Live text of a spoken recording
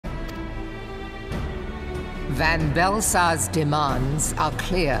Van Belsar's demands are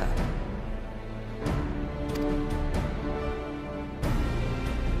clear.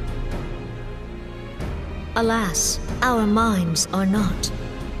 Alas, our minds are not.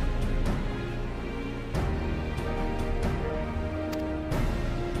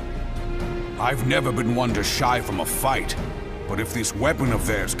 I've never been one to shy from a fight, but if this weapon of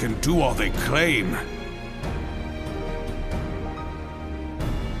theirs can do all they claim...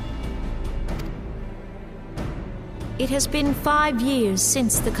 It has been 5 years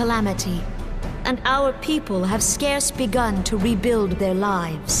since the calamity, and our people have scarce begun to rebuild their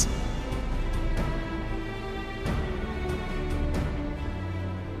lives.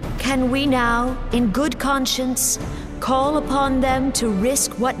 Can we now, in good conscience, call upon them to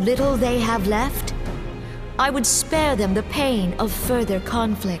risk what little they have left? I would spare them the pain of further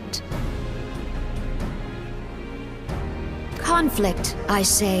conflict. Conflict, I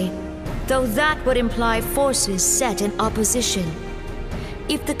say, though that would imply forces set in opposition.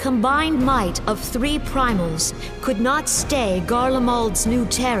 If the combined might of 3 primals could not stay Garlemald's new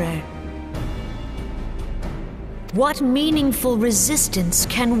terror, what meaningful resistance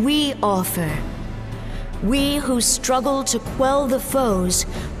can we offer? We who struggle to quell the foes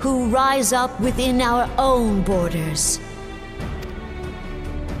who rise up within our own borders.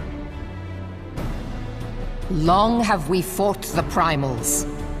 Long have we fought the primals,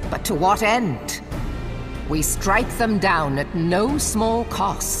 but to what end? We strike them down at no small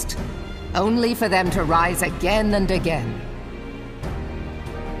cost, only for them to rise again and again.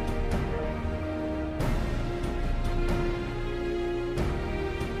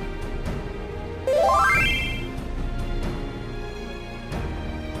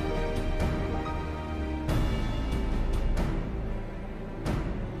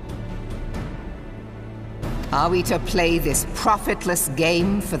 Are we to play this profitless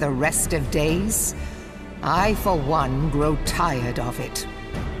game for the rest of days? I, for one, grow tired of it.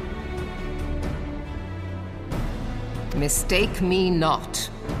 Mistake me not.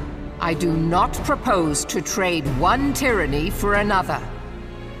 I do not propose to trade one tyranny for another.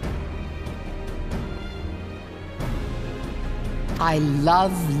 I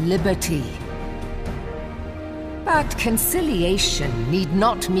love liberty. But conciliation need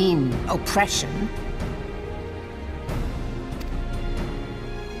not mean oppression.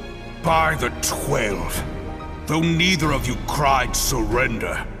 By the 12, though neither of you cried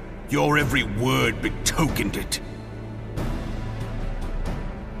surrender, your every word betokened it.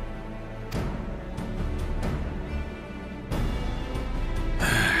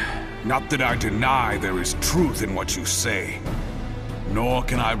 Not that I deny there is truth in what you say, nor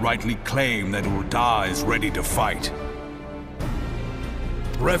can I rightly claim that Ul'dah is ready to fight.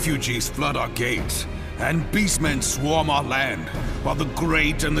 Refugees flood our gates, and beastmen swarm our land, while the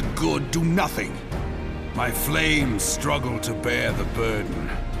great and the good do nothing. My flames struggle to bear the burden.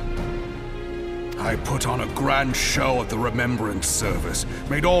 I put on a grand show at the Remembrance Service,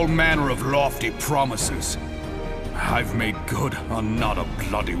 made all manner of lofty promises. I've made good on not a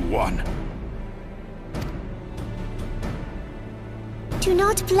bloody one. Do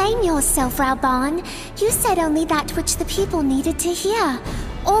not blame yourself, Raubahn. You said only that which the people needed to hear.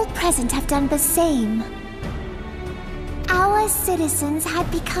 All present have done the same. Our citizens had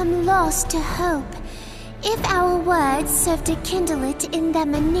become lost to hope. If our words serve to kindle it in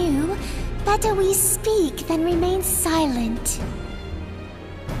them anew, better we speak than remain silent.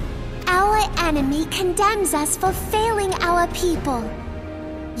 Our enemy condemns us for failing our people.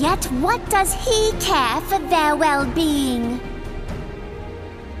 Yet what does he care for their well-being?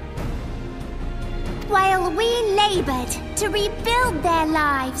 While we labored to rebuild their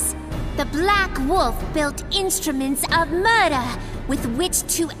lives, the Black Wolf built instruments of murder with which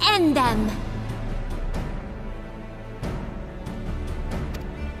to end them.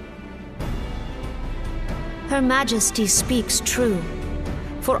 Her Majesty speaks true.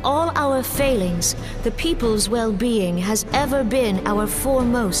 For all our failings, the people's well-being has ever been our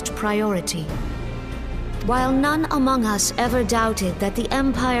foremost priority. While none among us ever doubted that the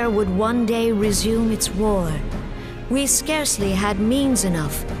Empire would one day resume its war, we scarcely had means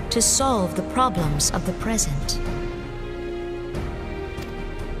enough to solve the problems of the present.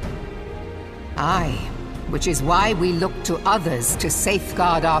 Aye, which is why we look to others to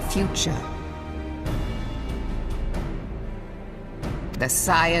safeguard our future. The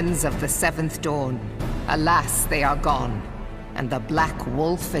scions of the Seventh Dawn, alas, they are gone, and the Black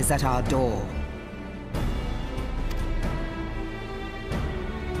Wolf is at our door.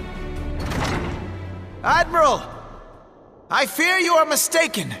 Admiral! I fear you are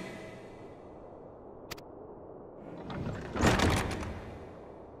mistaken.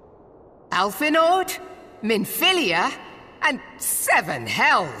 Alphinaud? Minfilia, and 7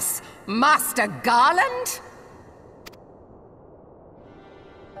 hells. Master Garland?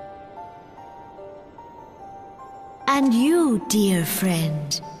 And you, dear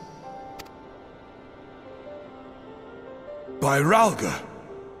friend. By Ralga,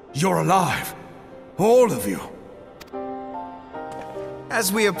 you're alive. All of you.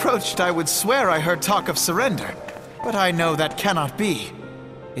 As we approached, I would swear I heard talk of surrender, but I know that cannot be.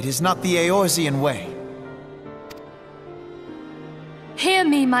 It is not the Eorzean way. Hear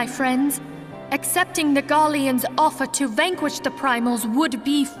me, my friends. Accepting the Garleans' offer to vanquish the Primals would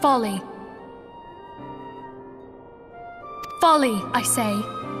be folly. Folly, I say.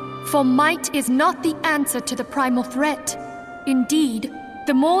 For might is not the answer to the Primal threat. Indeed,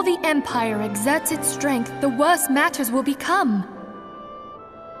 the more the Empire exerts its strength, the worse matters will become.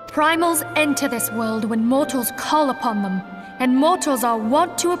 Primals enter this world when mortals call upon them, and mortals are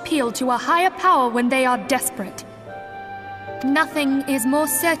wont to appeal to a higher power when they are desperate. Nothing is more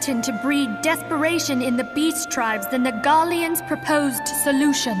certain to breed desperation in the beast tribes than the Garleans' proposed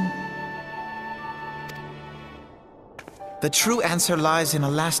solution. The true answer lies in a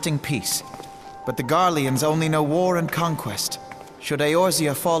lasting peace. But the Garleans only know war and conquest. Should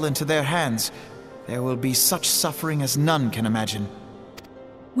Eorzea fall into their hands, there will be such suffering as none can imagine.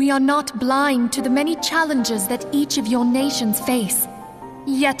 We are not blind to the many challenges that each of your nations face.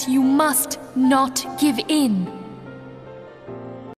 Yet you must not give in.